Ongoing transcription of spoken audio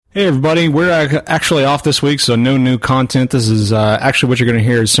Hey everybody, we're actually off this week, so no new content. This is actually what you're going to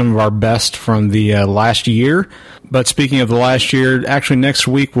hear is some of our best from the last year. But speaking of the last year, actually next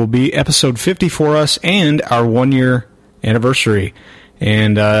week will be episode 50 for us and our 1 year anniversary.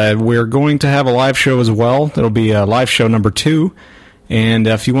 And we're going to have a live show as well. That'll be live show number 2. And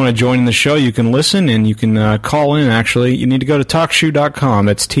if you want to join in the show, you can listen and you can call in, actually. You need to go to talkshoe.com.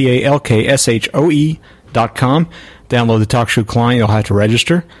 That's TALKSHOE.com. Download the TalkShoe client. You'll have to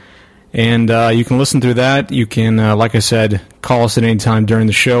register. And you can listen through that. You can, like I said, call us at any time during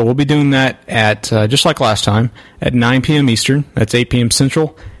the show. We'll be doing that at, just like last time, at 9 p.m. Eastern. That's 8 p.m.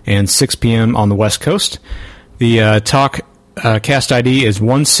 Central and 6 p.m. on the West Coast. The cast ID is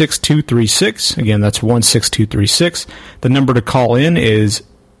 16236. Again, that's 16236. The number to call in is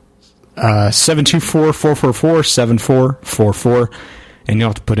 724-444-7444. And you'll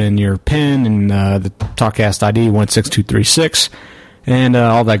have to put in your PIN and the TalkCast ID 16236 and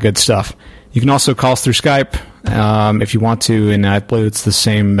all that good stuff. You can also call us through Skype if you want to, and I believe it's the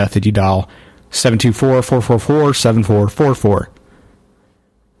same method. You dial 724-444-7444.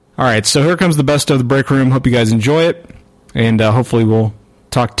 All right, so here comes the best of the break room. Hope you guys enjoy it, and hopefully we'll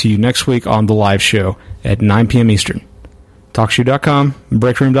talk to you next week on the live show at 9 p.m. Eastern. TalkShoe.com,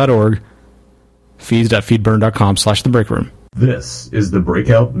 breakroom.org, feeds.feedburn.com/thebreakroom. This is the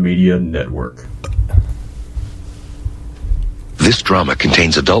Breakout Media Network. This drama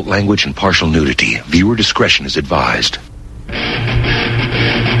contains adult language and partial nudity. Viewer discretion is advised.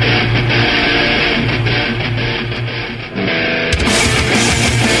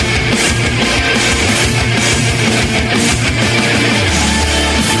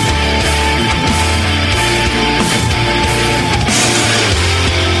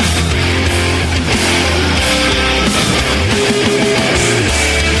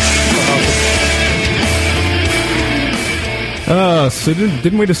 So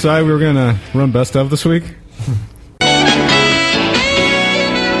didn't we decide we were going to run best of this week?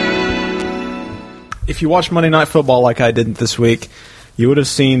 If you watched Monday Night Football like I did this week, you would have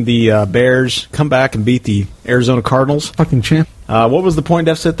seen the Bears come back and beat the Arizona Cardinals. Fucking champ. What was the point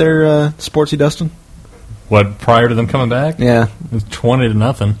deficit there, Sportsy Dustin? What, prior to them coming back? Yeah. It was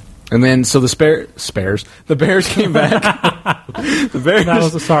 20-0. And then, so the Bears came back.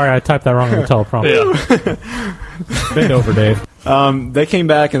 Sorry, I typed that wrong on the teleprompter. Yeah. Bend over, Dave. They came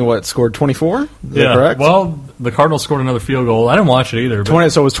back and scored 24? Is that correct? Well, the Cardinals scored another field goal. I didn't watch it either. So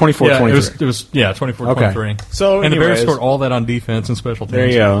it was 24-23. It was 24-23. Okay. So, and the Bears scored all that on defense and special teams. There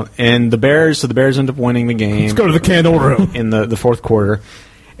you go. And the Bears ended up winning the game. Let's go to the candle room. In the fourth quarter.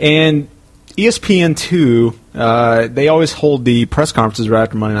 And ESPN2, they always hold the press conferences right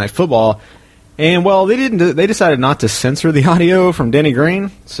after Monday Night Football. And, well, they didn't. They decided not to censor the audio from Denny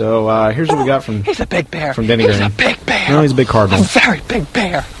Green. So here's what we got from He's a big bear. From Denny Green. He's a big bear. No, he's a big Cardinal. A very big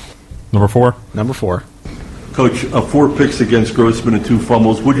bear. Number 4. Coach, 4 picks against Grossman and 2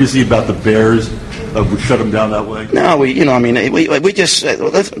 fumbles. What do you see about the Bears? Would shut them down that way? No, we just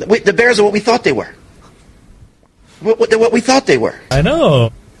the Bears are what we thought they were. What we thought they were. I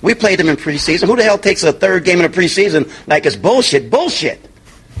know. We played them in preseason. Who the hell takes a third game in a preseason like it's bullshit? Bullshit.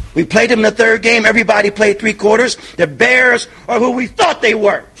 We played them in the third game. Everybody played 3 quarters. The Bears are who we thought they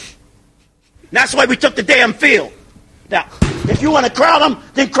were. And that's why we took the damn field. Now, if you want to crown them,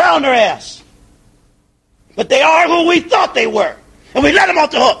 then crown their ass. But they are who we thought they were. And we let them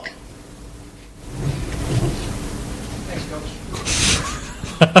off the hook.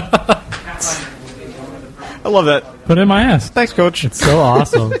 I love that. Put it in my ass. Thanks, Coach. It's so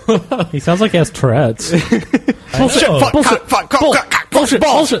awesome. He sounds like he has Tourette's. Bullshit.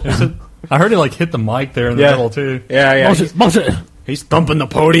 I heard he hit the mic there in the middle, too. Yeah. Bullshit. He's thumping the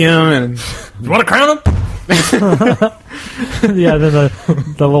podium. And you want to crown him? Yeah, then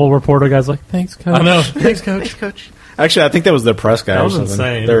the little reporter guy's like, thanks, Coach. I know. Thanks, Coach. Actually, I think that was their press guy. That was or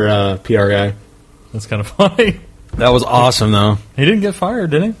something. insane. Their PR guy. That's kind of funny. That was awesome, though. He didn't get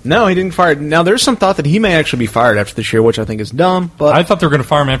fired, did he? No, he didn't fire. Now, there's some thought that he may actually be fired after this year, which I think is dumb. But I thought they were going to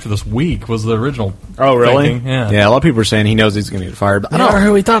fire him after this week, was the original Oh, really? thinking. Yeah. Yeah, a lot of people are saying he knows he's going to get fired. But I don't know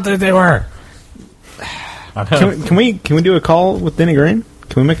who we thought that they were. Can we do a call with Denny Green?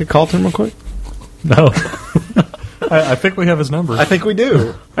 Can we make a call to him real quick? No. I think we have his number. I think we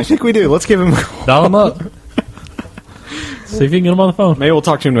do. Let's give him a call. Dial him up. See if you can get him on the phone. Maybe we'll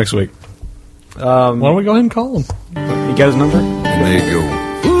talk to him next week. Why don't we go ahead and call him? You got his number? There you go.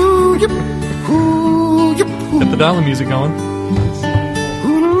 Get the dial music going.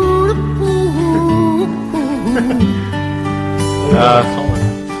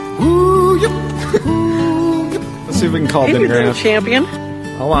 Let's see if we can call Hey, Denny you little Green. champion.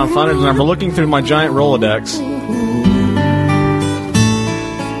 Hold on, find his number. Looking through my giant Rolodex.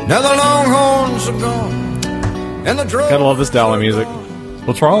 Now the Longhorns are gone, and the drove. Gotta love this Dolly music.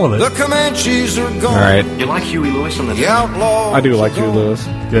 What's wrong with The it? Comanches are gone. All right. You like Huey Lewis on The outlaws. I do like are Huey gone. Lewis.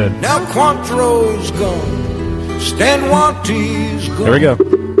 Good. Now Quantrill's gone. Stan Wanty's gone. There we go.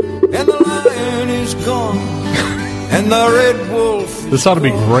 And the lion is gone. And the red wolf. This ought to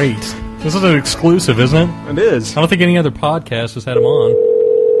be great. This is an exclusive, isn't it? It is. I don't think any other podcast has had him on.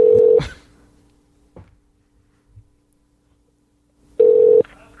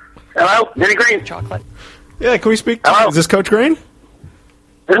 Hello, Denny Green. Chocolate. Yeah, can we speak? Hello? Is this Coach Green?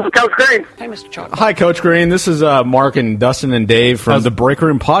 This is Coach Green. Hey, Mr. Chocolate. Hi, Coach Green. This is Mark and Dustin and Dave from the Break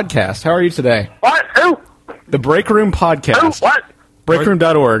Room Podcast. How are you today? What? Who? The Break Room Who? Podcast. What?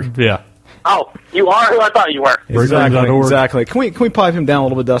 Breakroom.org. Yeah. Oh, you are who I thought you were. Exactly. Breakroom.org. Exactly. Can we pipe him down a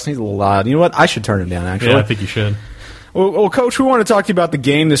little bit, Dustin? He's a little loud. You know what? I should turn him down, actually. Yeah, I think you should. Well, Coach, we want to talk to you about the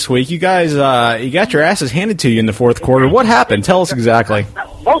game this week. You guys, you got your asses handed to you in the fourth quarter. What happened? Tell us exactly.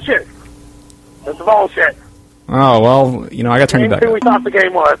 Bullshit. That's bullshit. Oh, well, I got to turn you Game back. who we thought the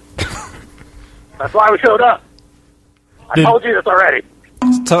game was. That's why we showed up. I told you this already.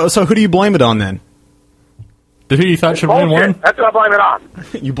 So who do you blame it on, then? Who you thought should win Bullshit. one? That's what I blame it on.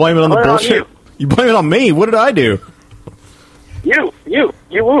 You blame it on the I blame it on bullshit? you. You blame it on me? What did I do? You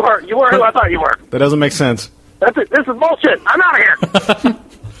were who I thought you were. That doesn't make sense. That's it. This is bullshit. I'm out of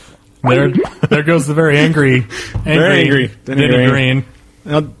here. There goes the very angry Very angry. Denny Green.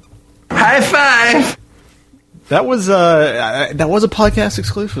 High five! That was a podcast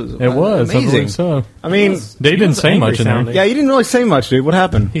exclusive. It was. I amazing. believe so. I mean, Dave didn't say much in there. yeah, you didn't really say much, dude. What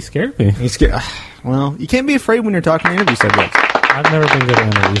happened? He scared me. He's scared. Well, you can't be afraid when you're talking to interview subjects. I've never been good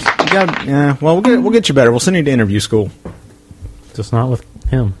at interviews. Well, we'll get you better. We'll send you to interview school. Just not with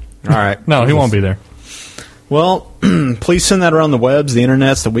him. All right. No, he won't be there. Well, please send that around the webs, the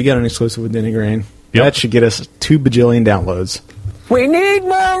internets, that we got an exclusive with Denny Green. Yep. That should get us 2 bajillion downloads. We need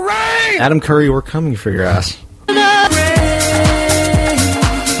more rain! Adam Curry, we're coming for your ass.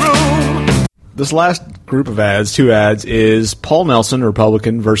 This last group of ads, 2 ads, is Paul Nelson,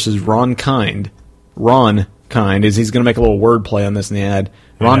 Republican, versus Ron Kind. Ron Kind is he's going to make a little word play on this in the ad.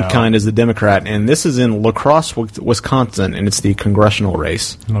 Ron Kind is the Democrat, and this is in La Crosse, Wisconsin, and it's the congressional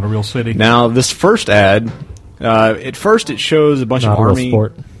race. Not a real city. Now, this first ad, at first it shows a bunch Not of a real Army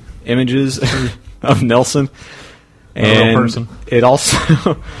sport. images of Nelson. Not a real And person. it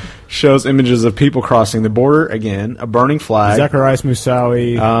also shows images of people crossing the border, again, a burning flag. Zacharias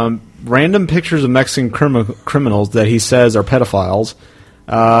Moussaoui. Random pictures of Mexican criminals that he says are pedophiles.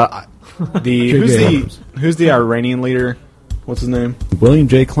 Who's the Iranian leader? What's his name? William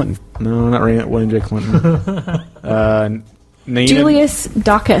J. Clinton. No, not William J. Clinton. Julius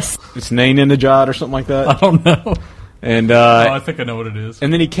Dacus. It's Najad or something like that. I don't know. And I think I know what it is.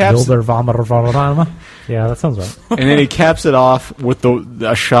 And then he caps. Yeah, that sounds right. And then he caps it off with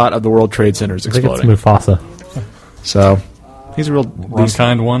a shot of the World Trade Centers I think it's exploding. Mufasa. So he's a real Ron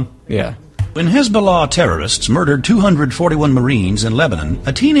Kind one. Yeah. When Hezbollah terrorists murdered 241 Marines in Lebanon,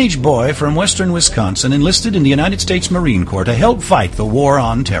 a teenage boy from western Wisconsin enlisted in the United States Marine Corps to help fight the war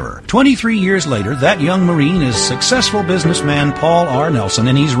on terror. 23 years later, that young Marine is successful businessman Paul R. Nelson,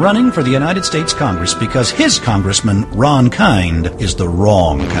 and he's running for the United States Congress because his congressman, Ron Kind, is the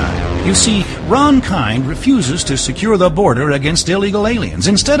wrong kind. You see, Ron Kind refuses to secure the border against illegal aliens.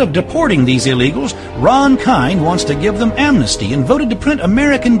 Instead of deporting these illegals, Ron Kind wants to give them amnesty and voted to print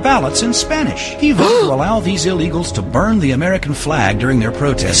American ballots in Spanish. He voted to allow these illegals to burn the American flag during their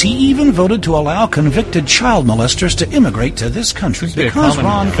protests. He even voted to allow convicted child molesters to immigrate to this country. Seems to be a Because common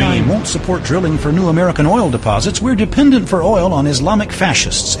Ron Kind theme. won't support drilling for new American oil deposits, we're dependent for oil on Islamic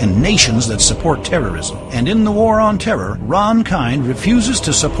fascists and nations that support terrorism. And in the war on terror, Ron Kind refuses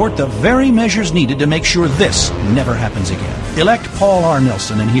to support the very measures needed to make sure this never happens again. Elect Paul R.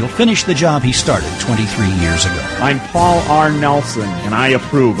 Nelson, and he'll finish the job he started 23 years ago. I'm Paul R. Nelson, and I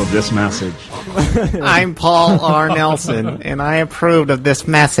approve of this message. I'm Paul R. Nelson, and I approved of this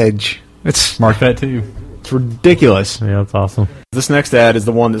message. Mark that too. It's ridiculous. Yeah, that's awesome. This next ad is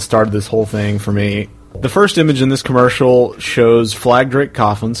the one that started this whole thing for me. The first image in this commercial shows flag draped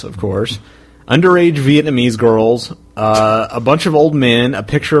coffins, of course, underage Vietnamese girls, a bunch of old men, a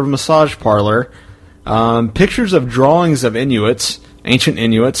picture of a massage parlor, pictures of drawings of Inuits, ancient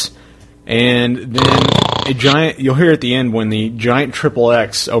Inuits, and then a giant. You'll hear at the end when the giant triple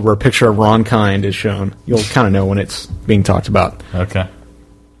X over a picture of Ron Kind is shown. You'll kind of know when it's being talked about. Okay.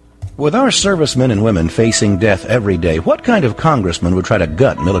 With our servicemen and women facing death every day, what kind of congressman would try to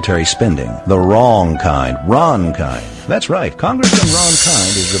gut military spending? The wrong kind. Ron Kind. That's right. Congressman Ron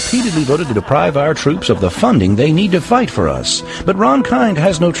Kind is repeatedly voted to deprive our troops of the funding they need to fight for us. But Ron Kind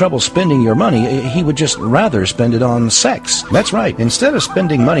has no trouble spending your money. He would just rather spend it on sex. That's right. Instead of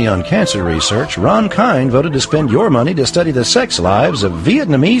spending money on cancer research, Ron Kind voted to spend your money to study the sex lives of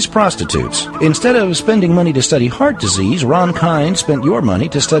Vietnamese prostitutes. Instead of spending money to study heart disease, Ron Kind spent your money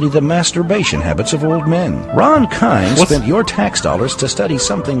to study the masturbation habits of old men. Ron Kind spent your tax dollars to study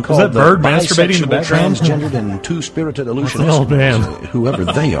something called the bisexual, transgendered, and two-spirited illusionists, whoever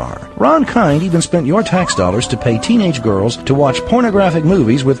they are. Ron Kind even spent your tax dollars to pay teenage girls to watch pornographic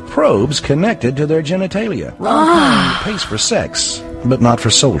movies with probes connected to their genitalia. Ron Kind pays for sex, but not for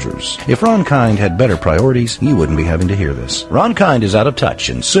soldiers. If Ron Kind had better priorities, you wouldn't be having to hear this. Ron Kind is out of touch,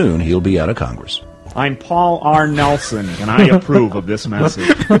 and soon he'll be out of Congress. I'm Paul R. Nelson, and I approve of this message.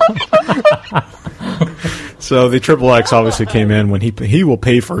 So the XXX obviously came in when he will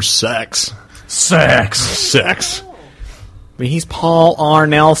pay for sex. Sex. But he's Paul R.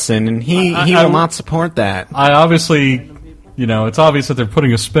 Nelson, and he will not support that. I obviously, it's obvious that they're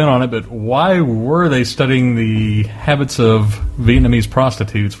putting a spin on it, but why were they studying the habits of Vietnamese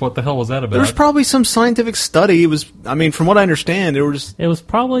prostitutes? What the hell was that about? There's probably some scientific study. It was, from what I understand, it was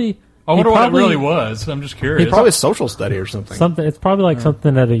probably... I wonder what it really was. I'm just curious. Probably a social study or something. It's probably like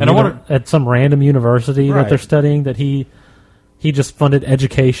something at some random university that they're studying that he just funded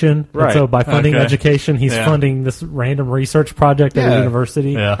education. Right. And so by funding education, he's funding this random research project at a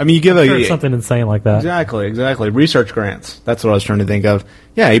university. Yeah. You give something insane like that. Exactly. Research grants. That's what I was trying to think of.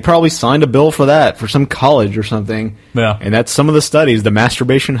 Yeah, he probably signed a bill for that for some college or something. Yeah. And that's some of the studies, the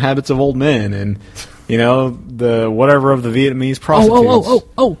masturbation habits of old men, and the whatever of the Vietnamese prostitutes.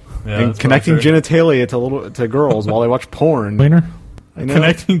 Oh. Yeah, and connecting genitalia to girls while they watch porn. Wiener?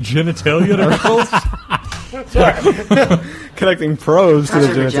 Connecting genitalia to girls? Connecting probes to the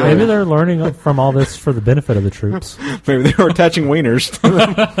genitalia. Maybe they're learning from all this for the benefit of the troops. Maybe they were attaching wieners to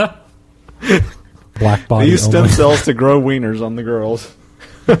them. Black body. They use stem cells to grow wieners on the girls.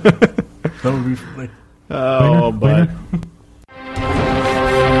 That would be funny. Oh, but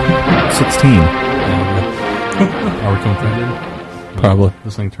 16. Are we coming in? Probably.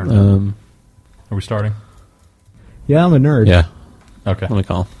 This thing turned on. Are we starting? Yeah, I'm a nerd. Yeah. Okay. Let me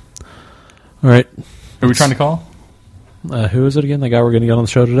call. All right. Are we trying to call? Who is it again? The guy we're going to get on the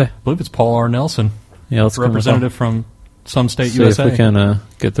show today? I believe it's Paul R. Nelson. Yeah, let's representative from some state, see USA. See if we can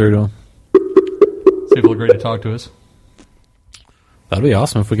get through to him. See if he'll agree to talk to us. That'd be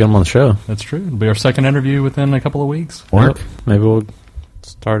awesome if we get him on the show. That's true. It'll be our second interview within a couple of weeks. Yep. Maybe we'll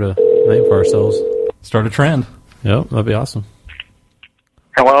start a name for ourselves. Start a trend. Yep, that'd be awesome.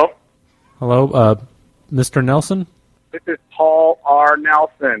 Hello? Hello, Mr. Nelson? This is Paul R.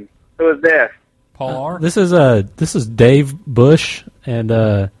 Nelson. Who is this? Paul R.? This is Dave Bush and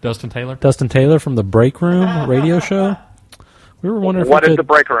Dustin Taylor? Dustin Taylor from the Break Room radio show. We were wondering what is the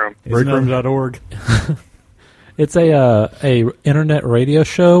Break Room? Breakroom.org. It's a internet radio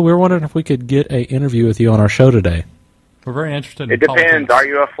show. We were wondering if we could get an interview with you on our show today. We're very interested in It depends. Politics. Are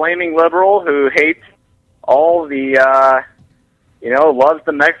you a flaming liberal who hates all the... loves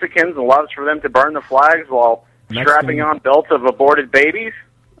the Mexicans and loves for them to burn the flags while strapping on belts of aborted babies?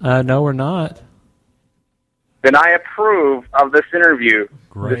 No, we're not. Then I approve of this interview.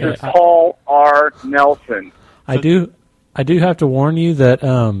 Great. This is Paul R. Nelson. I do have to warn you that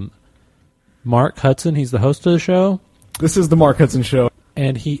Mark Hudson, he's the host of the show. This is the Mark Hudson Show.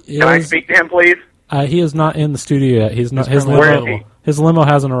 And he is... Can I speak to him, please? He is not in the studio yet. He's not. Where is he? His limo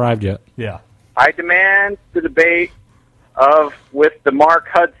hasn't arrived yet. Yeah. I demand the debate with the Mark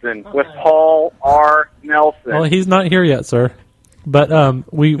Hudson, with Paul R. Nelson. Well, he's not here yet, sir.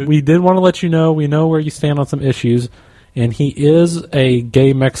 But we did want to let you know, we know where you stand on some issues, and he is a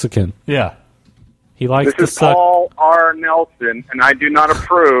gay Mexican. Yeah. He likes This is Paul R. Nelson, and I do not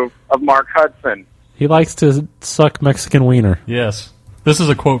approve of Mark Hudson. He likes to suck Mexican wiener. Yes. This is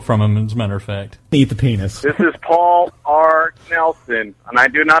a quote from him, as a matter of fact. Eat the penis. This is Paul R. Nelson, and I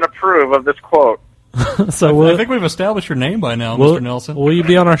do not approve of this quote. So I think we've established your name by now, Mr. Nelson. Will you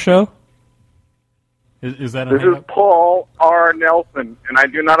be on our show? Is that This is Paul R. Nelson, and I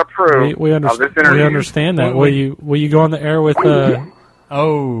do not approve of this interview. We understand that. Will you go on the air with...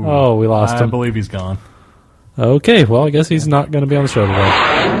 Oh, we lost him. I believe he's gone. Okay, well, I guess he's not going to be on the show today.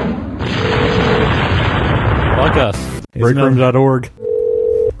 Like us. Breakroom.org.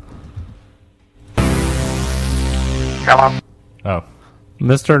 Hello? Oh.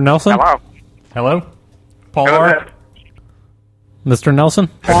 Mr. Nelson? Hello? Paul R.? Mr. Nelson?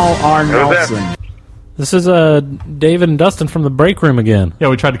 Paul R. Nelson. This is David and Dustin from the break room again. Yeah,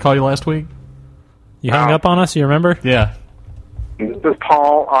 we tried to call you last week. You hung up on us, you remember? Yeah. This is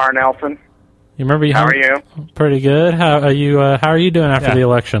Paul R. Nelson. You remember How are you? Pretty good. How are you doing after the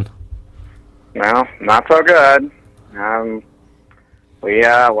election? Well, not so good. The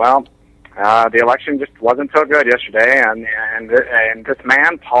election just wasn't so good yesterday, and this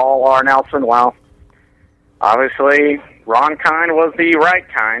man, Paul R. Nelson, well, obviously, wrong kind was the right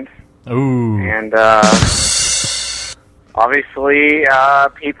kind. Ooh. And obviously,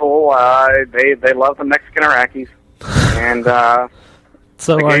 people they love the Mexican Iraqis, and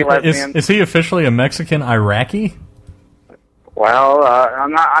so is he officially a Mexican Iraqi? Well,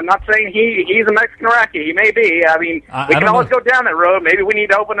 I'm not saying he's a Mexican Iraqi. He may be. I mean, we can always go down that road. Maybe we need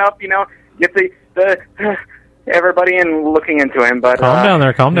to open up, get the everybody in looking into him. But calm down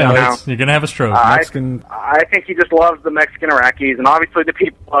there. Calm down. You're gonna have a stroke. I think he just loves the Mexican Iraqis, and obviously the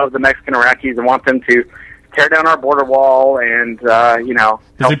people love the Mexican Iraqis and want them to tear down our border wall and help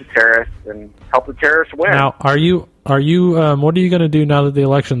the terrorists and help the terrorists win. Now, are you? What are you going to do now that the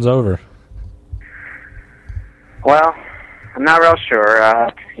election's over? Well, I'm not real sure.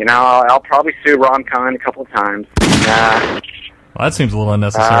 I'll probably sue Ron Khan a couple of times. Well, that seems a little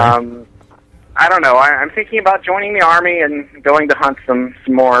unnecessary. I don't know. I'm thinking about joining the army and going to hunt some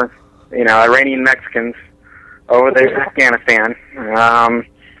more, Iranian Mexicans over there in Afghanistan.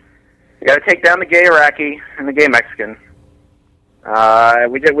 We got to take down the gay Iraqi and the gay Mexican.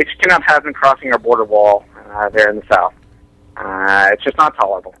 We just cannot have them crossing our border wall there in the south. It's just not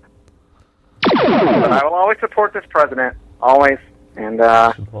tolerable. But I will always support this president, always, and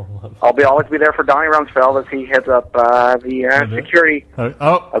I'll always be there for Donnie Rumsfeld as he heads up the security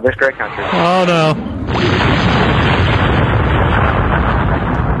of this great country. Oh no!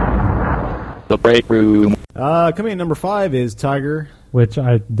 The break room. Coming in number 5 is Tiger. Which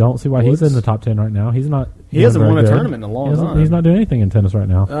I don't see why he's in the top 10 right now. He's not. He hasn't won a tournament in a long time. He's not doing anything in tennis right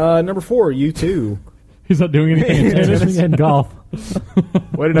now. Number 4, U2. He's not doing anything in tennis and golf.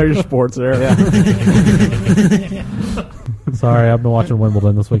 Way to know your sports there. Yeah. Sorry, I've been watching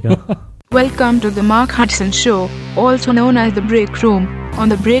Wimbledon this weekend. Welcome to the Mark Hudson Show, also known as The Break Room, on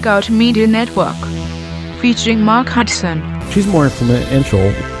the Breakout Media Network. Featuring Mark Hudson. She's more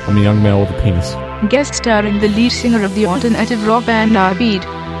influential. I'm a young male with a penis. Guest starring the lead singer of the alternative rock band Arbeed,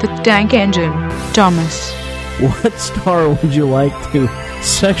 the Tank Engine, Thomas. What star would you like to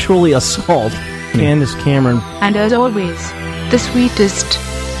sexually assault? Candace Cameron. And as always, the sweetest,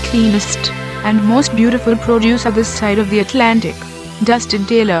 cleanest, and most beautiful producer this side of the Atlantic, Dustin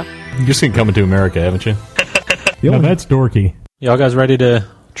Taylor. You've seen Coming to America, haven't you? Now that's dorky. Y'all guys ready to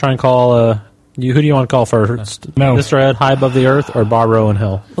try and call... who do you want to call first? No. Mr. Ed, High Above the Earth, or Barbaro in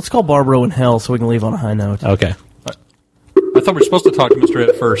Hell? Let's call Barbaro in Hell so we can leave on a high note. Okay. I thought we were supposed to talk to Mr.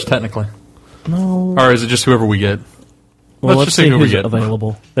 Ed first, technically. No. Or is it just whoever we get? Well, let's just see who we get.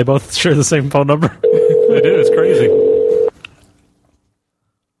 Available. They both share the same phone number. They do. It's crazy.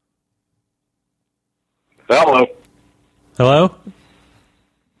 Hello. Hello?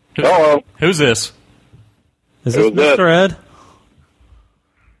 Hello. Who's this? Is this Mr. Ed?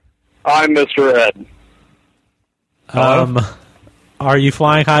 I'm Mr. Ed. Are you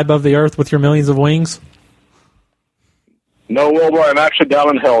flying high above the earth with your millions of wings? No, Wilbur, I'm actually down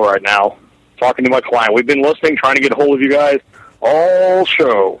in hell right now, talking to my client. We've been listening, trying to get a hold of you guys all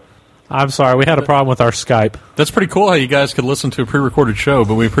show. I'm sorry, we had a problem with our Skype. That's pretty cool how you guys could listen to a pre-recorded show,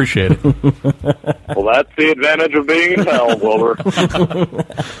 but we appreciate it. Well, that's the advantage of being in hell, Wilbur.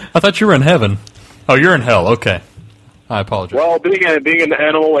 I thought you were in heaven. Oh, you're in hell. Okay. I apologize. Well, being an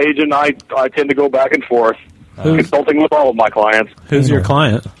animal agent, I tend to go back and forth, consulting with all of my clients. Who's your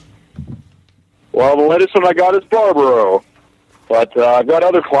client? Well, the latest one I got is Barbaro. But I've got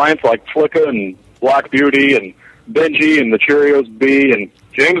other clients like Flicka and Black Beauty and Benji and the Cheerios Bee and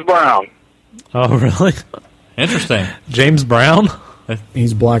James Brown. Oh, really? Interesting. James Brown?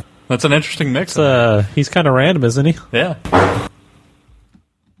 He's black. That's an interesting mix. He's kind of random, isn't he? Yeah.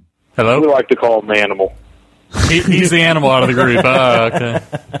 Hello? We like to call him the animal. He's the animal out of the group. Okay.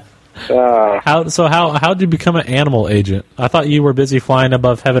 How'd you become an animal agent? I thought you were busy flying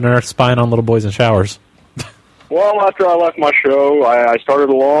above heaven and earth, spying on little boys in showers. Well, after I left my show, I started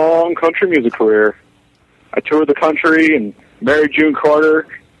a long country music career. I toured the country and married June Carter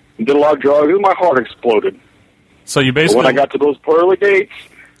and did a lot of drugs, and my heart exploded. So you basically... But when I got to those pearly gates,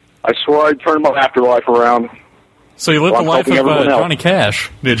 I swore I'd turn my afterlife around. So you lived the life of Johnny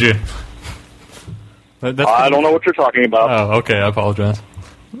Cash, did you? I don't know what you're talking about. Oh, okay, I apologize.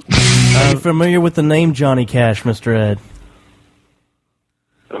 Are you familiar with the name Johnny Cash, Mr. Ed?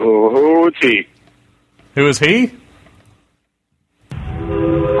 Who is he? Who is he?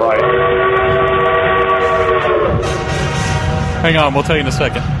 Right. Hang on, we'll tell you in a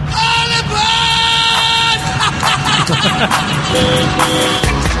second.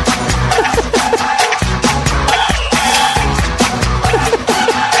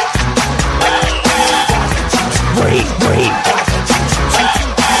 Wait.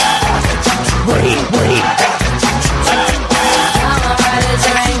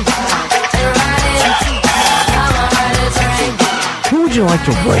 Who would you like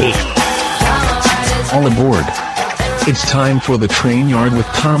to rate? All aboard. It's time for the train yard with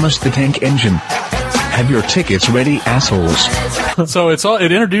Thomas the Tank Engine. Have your tickets ready, assholes. So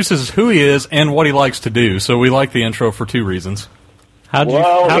it introduces who he is and what he likes to do. So we like the intro for two reasons. How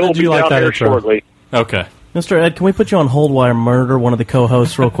did you like that intro? Shortly. Okay. Mr. Ed, can we put you on hold while I murder one of the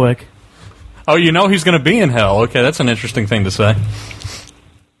co-hosts real quick? Oh, you know he's going to be in hell. Okay, that's an interesting thing to say.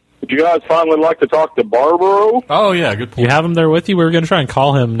 Would you guys finally like to talk to Barbaro? Oh, yeah, good point. You have him there with you? We were going to try and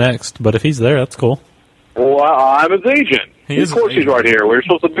call him next, but if he's there, that's cool. Well, I'm his agent. Of course he's right here. We were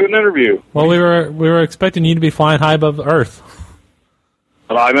supposed to do an interview. Well, we were expecting you to be flying high above Earth.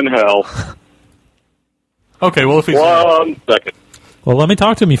 But I'm in hell. Okay, well, if he's... 1 second. Well, let me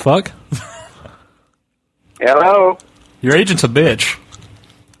talk to him, you fuck. Hello? Your agent's a bitch.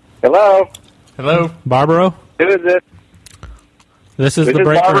 Hello? Hello? Barbaro? Who is this? This is the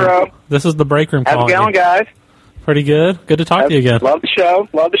break Barbaro. room. This is the break room How's calling it going, you. guys? Pretty good. Good to talk to you again. Love the show.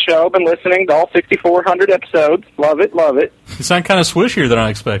 Love the show. Been listening to all 6,400 episodes. Love it. Love it. You sound kind of swishier than I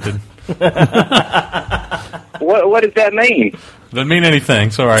expected. What does that mean? Doesn't mean anything.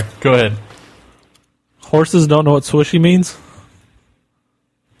 Sorry. Go ahead. Horses don't know what swishy means?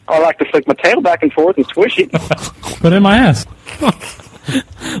 I like to flick my tail back and forth and swish it. Put it in my ass.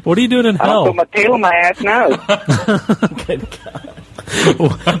 What are you doing in I hell? don't put my tail in my ass, no. Good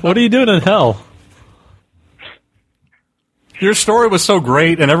God. What are you doing in hell? Your story was so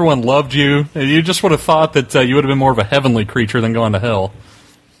great and everyone loved you. You just would have thought that you would have been more of a heavenly creature than going to hell.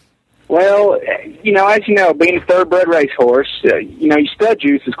 Well, as you know, being a thoroughbred racehorse, your stud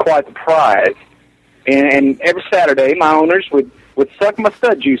juice is quite the prize. And every Saturday, my owners would suck my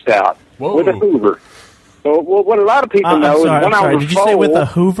stud juice out with a Hoover. So what a lot of people know is when I was did you say with a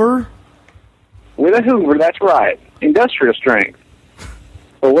Hoover? With a Hoover, that's right. Industrial strength.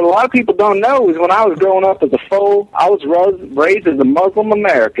 But what a lot of people don't know is when I was growing up as a foal, I was raised as a Muslim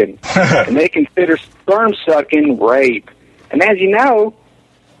American. And they consider sperm sucking rape. And as you know,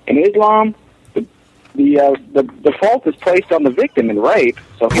 in Islam, the fault is placed on the victim in rape.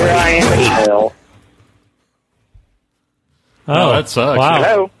 So here I am in hell. Oh, that sucks. Wow.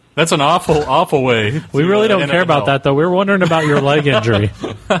 Hello? That's an awful way. We really don't care about that, though. We were wondering about your leg injury.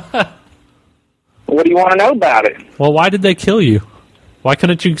 What do you want to know about it? Well, why did they kill you? Why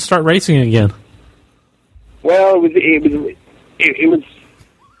couldn't you start racing again? Well, it was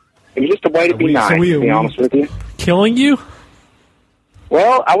just a way to be nice, to be honest with you. Killing you?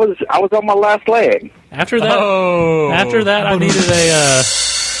 Well, I was on my last leg. After that,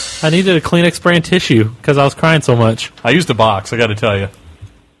 I needed a Kleenex brand tissue because I was crying so much. I used a box, I got to tell you,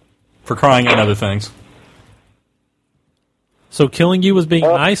 for crying and other things. So killing you was being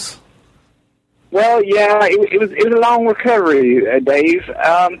nice? Well, yeah, it was a long recovery, Dave.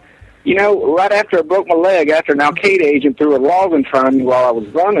 Right after I broke my leg, after an Al-Qaeda agent threw a log in front of me while I was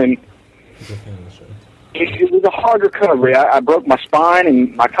running, it was a hard recovery. I broke my spine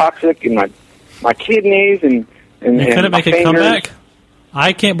and my coccyx and my kidneys and you couldn't make a comeback?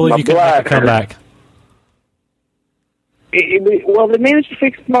 I can't believe you couldn't make a comeback. Well, they managed to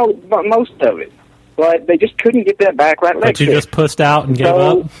fix most of it, but they just couldn't get that back right leg. But you just pussed out and gave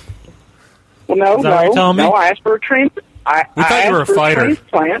up? Well, no. I asked for a transplant. We thought you were a fighter.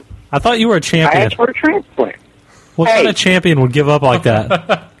 I thought you were a champion. I asked for a transplant. What kind of champion would give up like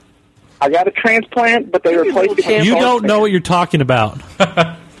that? I got a transplant, but they replaced it. You don't know what you're talking about.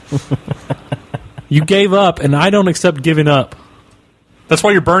 You gave up, and I don't accept giving up. That's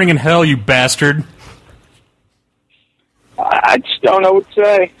why you're burning in hell, you bastard. I just don't know what to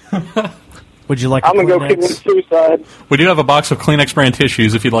say. Would you like I'm going to go commit suicide. We do have a box of Kleenex brand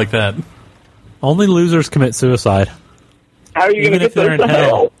tissues if you'd like that. Only losers commit suicide. How are you going to get they're them in to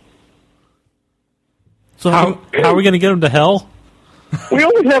hell? So how are we going to get them to hell? We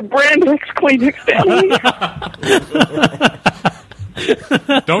only have brand X Kleenex down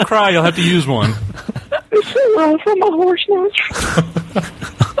here. Don't cry, you'll have to use one. They're so rough on my horse now.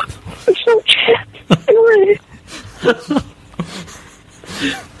 They're so chapped and red.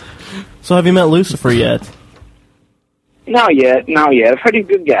 So have you met Lucifer yet? Not yet. I've heard he's a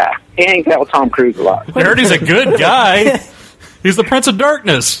good guy. He hangs out with Tom Cruise a lot. I heard he's a good guy. He's the Prince of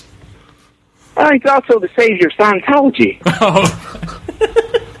Darkness. He's also the savior of Scientology. Oh.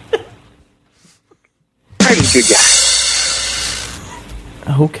 He's a good guy.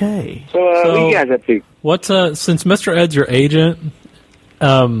 Okay. So, what are you guys up to? What's since Mr. Ed's your agent,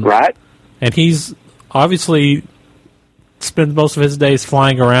 right? And he's obviously spends most of his days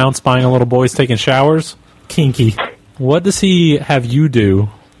flying around, spying on little boys taking showers. Kinky. What does he have you do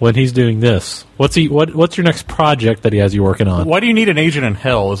when he's doing this? What's your next project that he has you working on? Why do you need an agent in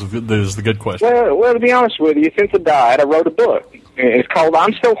hell? Is the good question. Well, to be honest with you, since I died, I wrote a book. It's called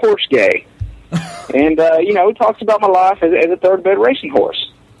 "I'm Still Horse Gay," and it talks about my life as a thoroughbred racing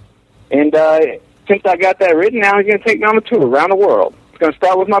horse. And since I got that written, now he's going to take me on a tour around the world. It's going to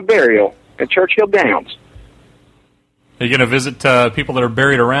start with my burial at Churchill Downs. Are you going to visit people that are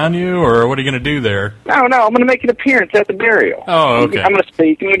buried around you, or what are you going to do there? No, I'm going to make an appearance at the burial. Oh, okay. I'm going to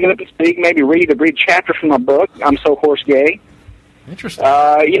speak. I'm going to get up and speak, maybe read a chapter from my book, I'm So Horse Gay. Interesting.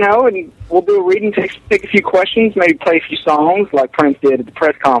 And we'll do a reading, take a few questions, maybe play a few songs like Prince did at the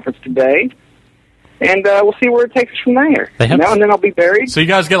press conference today. And we'll see where it takes us from there. And then I'll be buried. So you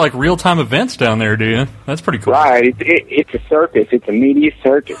guys get like real-time events down there, do you? That's pretty cool. Right. It's a circus. It's a media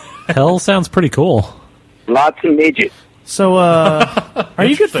circus. Hell sounds pretty cool. Lots of midgets. So, are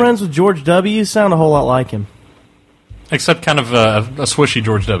you good friends with George W? You sound a whole lot like him. Except kind of a swishy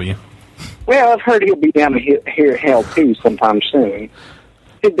George W. Well, I've heard he'll be down here hell, too, sometime soon.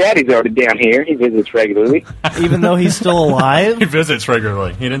 His daddy's already down here. He visits regularly. Even though he's still alive? He visits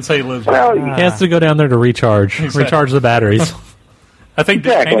regularly. He didn't say he lives well, there. He has to go down there to recharge the batteries. I think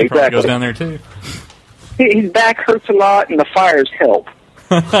Dick Cheney probably goes down there, too. His back hurts a lot, and the fires help.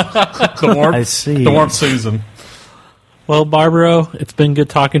 The warmth, I see. The warmth soothes him. Well, Barbaro, it's been good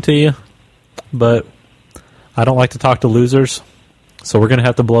talking to you, but I don't like to talk to losers, so we're going to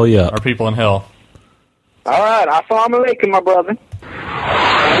have to blow you up. Our people in hell. All right, assalamu alaikum, my brother.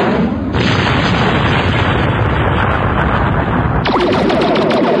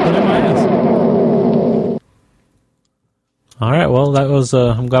 All right, well, that was.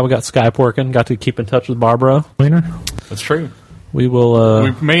 I'm glad we got Skype working. Got to keep in touch with Barbaro. That's true. We will.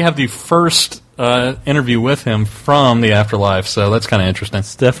 We may have the first interview with him from the afterlife, so that's kind of interesting.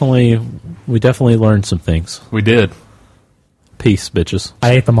 We definitely learned some things. We did. Peace, bitches.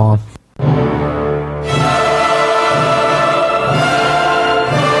 I ate them all.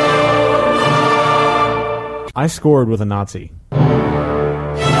 I scored with a Nazi.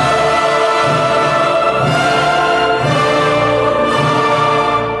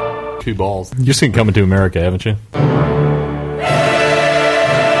 Two balls. You've seen Coming to America, haven't you?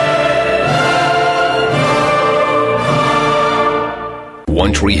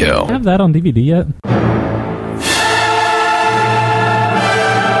 One Tree Hill. Have that on DVD yet?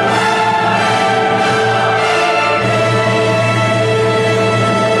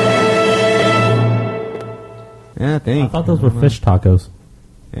 Yeah, I think. I thought those were fish tacos.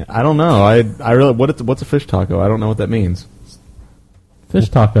 Yeah, I don't know. I really what's a fish taco? I don't know what that means. Fish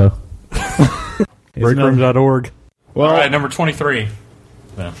taco. Breakroom.org. Well, all right, number 23.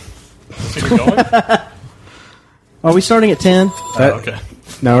 Yeah. So you're going? Are we starting at 10? Okay.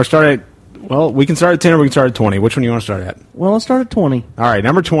 No, we're starting at... Well, we can start at 10 or we can start at 20. Which one do you want to start at? Well, let's start at 20. All right,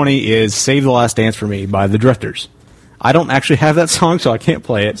 number 20 is Save the Last Dance for Me by The Drifters. I don't actually have that song, so I can't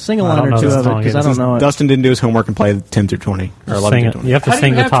play it. Sing a line or two of it, because I don't know it. Dustin didn't do his homework and play 10 through 20. Or 11 through 20. You have to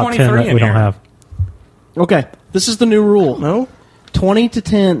sing the top 10 that we don't have. Okay, this is the new rule. No? 20 to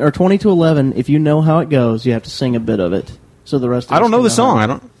 10, or 20 to 11, if you know how it goes, you have to sing a bit of it. So the rest of I don't know the song. I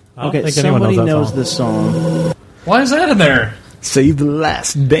don't Okay, think anyone somebody knows that knows song. this song. Why is that in there? Save the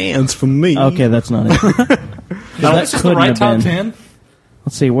Last Dance for Me. Okay, that's not it. Now, this is the right top 10?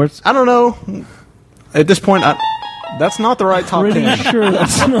 Let's see, where's... I don't know. At this point, that's not the right top 10. Sure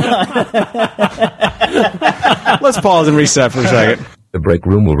that's not. Let's pause and reset for a second. The break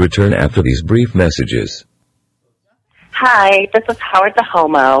room will return after these brief messages. Hi, this is Howard the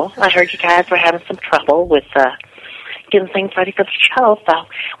Homo. I heard you guys were having some trouble with getting things ready for the show, so I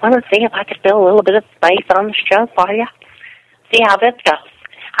wanted to see if I could fill a little bit of space on the show for you. See how this goes.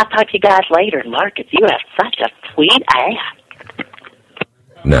 I'll talk to you guys later. Marcus, you have such a sweet ass.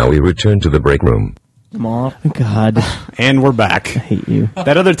 Now we return to the break room. I'm off. God. And we're back. I hate you.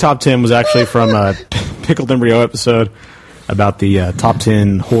 That other top 10 was actually from a Pickled Embryo episode about the top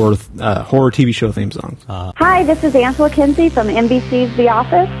 10 horror TV show theme songs. Hi, this is Angela Kinsey from NBC's The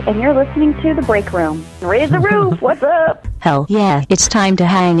Office, and you're listening to The Break Room. Raise the roof. What's up? Hell yeah, it's time to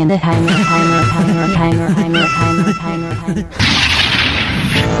hang in the hanger.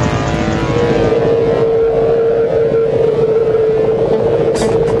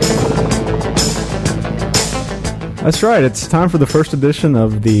 That's right. It's time for the first edition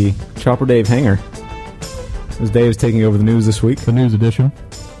of the Chopper Dave Hanger. As Dave's taking over the news this week. The news edition.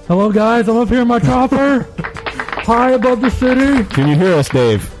 Hello, guys. I'm up here in my chopper. high above the city. Can you hear us,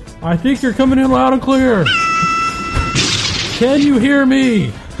 Dave? I think you're coming in loud and clear. Can you hear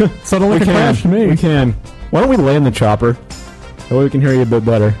me? Sounded like a crash to me. We can. Why don't we land the chopper? That way we can hear you a bit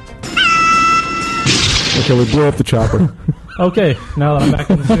better. Okay, we blew up the chopper. Okay, now that I'm back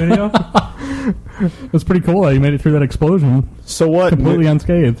in the studio. That's pretty cool that you made it through that explosion. So what? Completely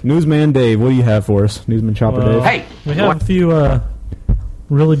unscathed. Newsman Dave, what do you have for us? Newsman Chopper Dave. Hey! We have a few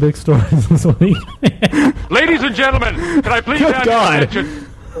really big stories this week. Ladies and gentlemen, can I please have your attention?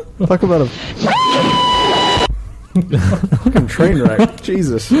 Talk about a fucking train wreck.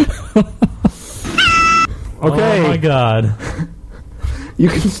 Jesus. Okay. Oh my god. You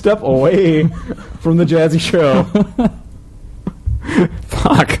can step away from the jazzy show.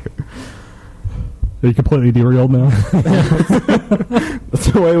 Fuck. Are you completely derailed now? That's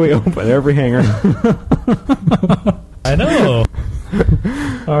the way we open every hangar. I know.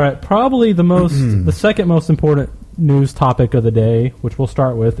 All right, probably the second most important news topic of the day, which we'll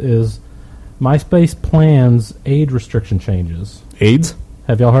start with, is MySpace plans age restriction changes. AIDS?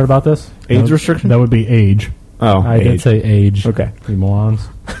 Have y'all heard about this? AIDS restriction? That would be age. Oh, I did say age. Okay. You morons.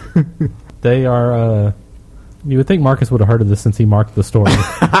 They are, you would think Marcus would have heard of this since he marked the story.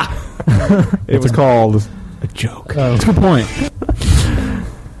 It was called a joke. That's a good point.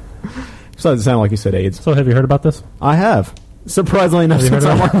 Besides, it sounded like you said AIDS. So have you heard about this? I have. Surprisingly enough, since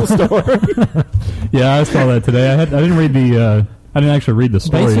I marked the story. Yeah, I saw that today. I didn't read the. I didn't actually read the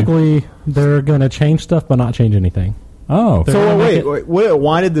story. Basically, they're going to change stuff, but not change anything. Oh, so wait,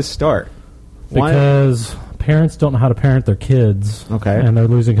 why did this start? Because parents don't know how to parent their kids. Okay, and they're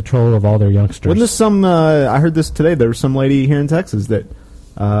losing control of all their youngsters. Wasn't this some? I heard this today. There was some lady here in Texas that.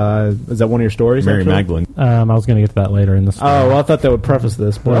 Is that one of your stories? Mary Magdalene. I was going to get to that later in the story. Oh, well, I thought that would preface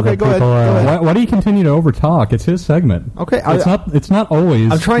this. But okay, go ahead. Why do you continue to overtalk? It's his segment. Okay, it's not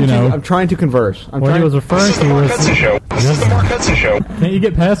always. I'm trying to converse. What he was referring to was This is the Mark Hudson Show. Can't you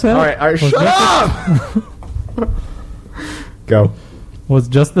get past that? All right, shut up. Go. Was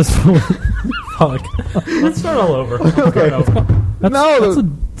just this? Fuck. Let's start all over. Okay. That's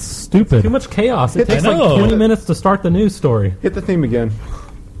stupid. Too much chaos. It takes like 20 minutes to start the news story. Hit the theme again.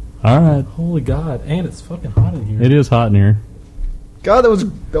 All right. Holy God! And it's fucking hot in here. It is hot in here. God,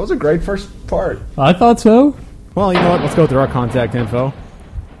 that was a great first part. I thought so. Well, you know what? Let's go through our contact info.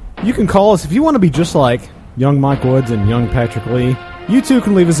 You can call us if you want to be just like young Mike Woods and young Patrick Lee. You too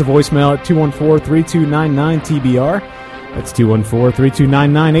can leave us a voicemail at 214-3299-TBR. That's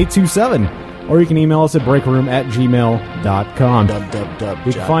 214-3299-827. Or you can email us at breakroom@gmail.com. You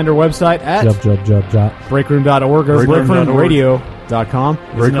can find our website at breakroom.org or breakroomradio.com.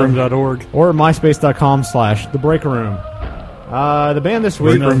 Breakroom.org. Or myspace.com/thebreakroom. The band this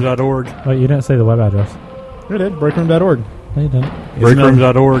week... Breakroom.org. Wait, you didn't say the web address. You did. Breakroom.org. No, you didn't.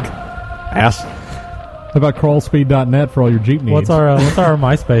 Breakroom.org. Ass. How about crawlspeed.net for all your Jeep needs? What's our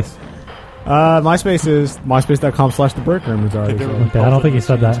MySpace? MySpace is myspace.com/thebreakroom. It's already okay, I don't think you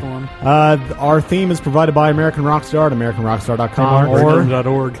said that. Our theme is provided by American Rockstar at AmericanRockstar.com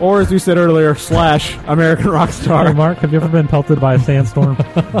or as we said earlier, /American Rockstar. Hey Mark, have you ever been pelted by a sandstorm?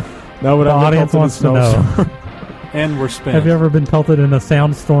 No, but the audience wants to know. And we're spent. Have you ever been pelted in a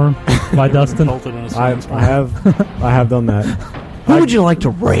soundstorm by Dustin? I have done that. Who would you like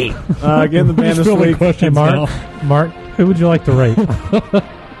to rate? Again, the band this week. Hey, Mark, who would you like to rate?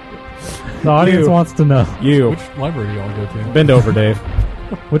 The audience wants to know. You. Which library do you all go to? Bend over, Dave.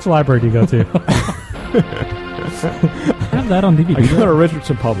 Which library do you go to? I have that on DVD. I go to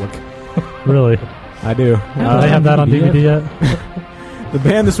Richardson Public. Really? I do. Do they have that on DVD yet? The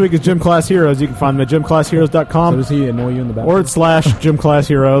band this week is Gym Class Heroes. You can find them at gymclassheroes.com. So does he annoy you in the bathroom? Or /Gym Class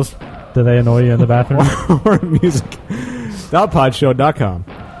Heroes. Do they annoy you in the bathroom? Or music.podshow.com.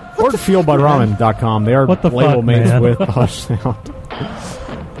 Or feelbyramen.com. They are label mates with Hush Sound.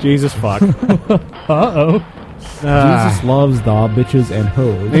 Jesus fuck. Uh-oh. Jesus loves the bitches and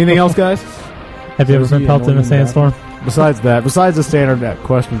hoes. Anything else, guys? Have you ever been pelted in a sandstorm? Besides the standard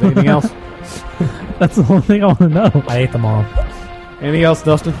questions, anything else? That's the only thing I want to know. I ate them all. Anything else,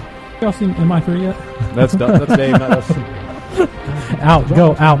 Dustin? Y'all seen MI3 yet? That's Dave, not Dustin. Out,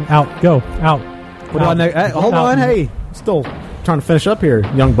 go, out, go, out. Hold on, hey. Still trying to finish up here,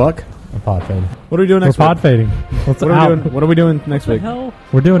 young buck. Pod fading. What are we doing next week? We're pod fading. What are we doing next week?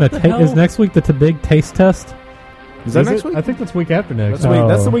 We're doing is next week the big taste test? Is that next week? I think that's week after next.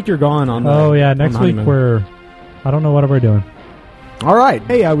 That's the week you're gone on. Next week I don't know what we're doing. All right.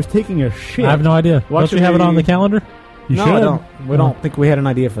 Hey, I was taking a shit. I have no idea. Don't you have it on the calendar? You should. I don't. We don't think we had an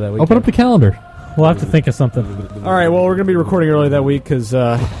idea for that week. Open up the calendar. We'll have to think of something. All right. Well, we're going to be recording early that week because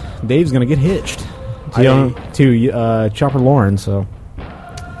Dave's going to get hitched to Chopper Lauren. So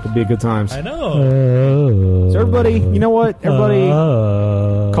It'd be a good times. I know. So everybody, you know what? Everybody,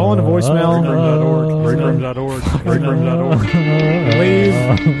 call into voicemail. Breakroom.org. Breakroom.org. Leave.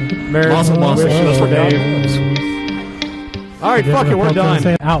 Merry wishes for Dave. All right, fuck it, we're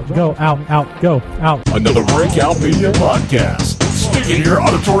done. Out, go, out, go, out. Another Breakout Media podcast. Stick in your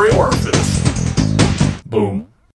auditory orifice. Boom.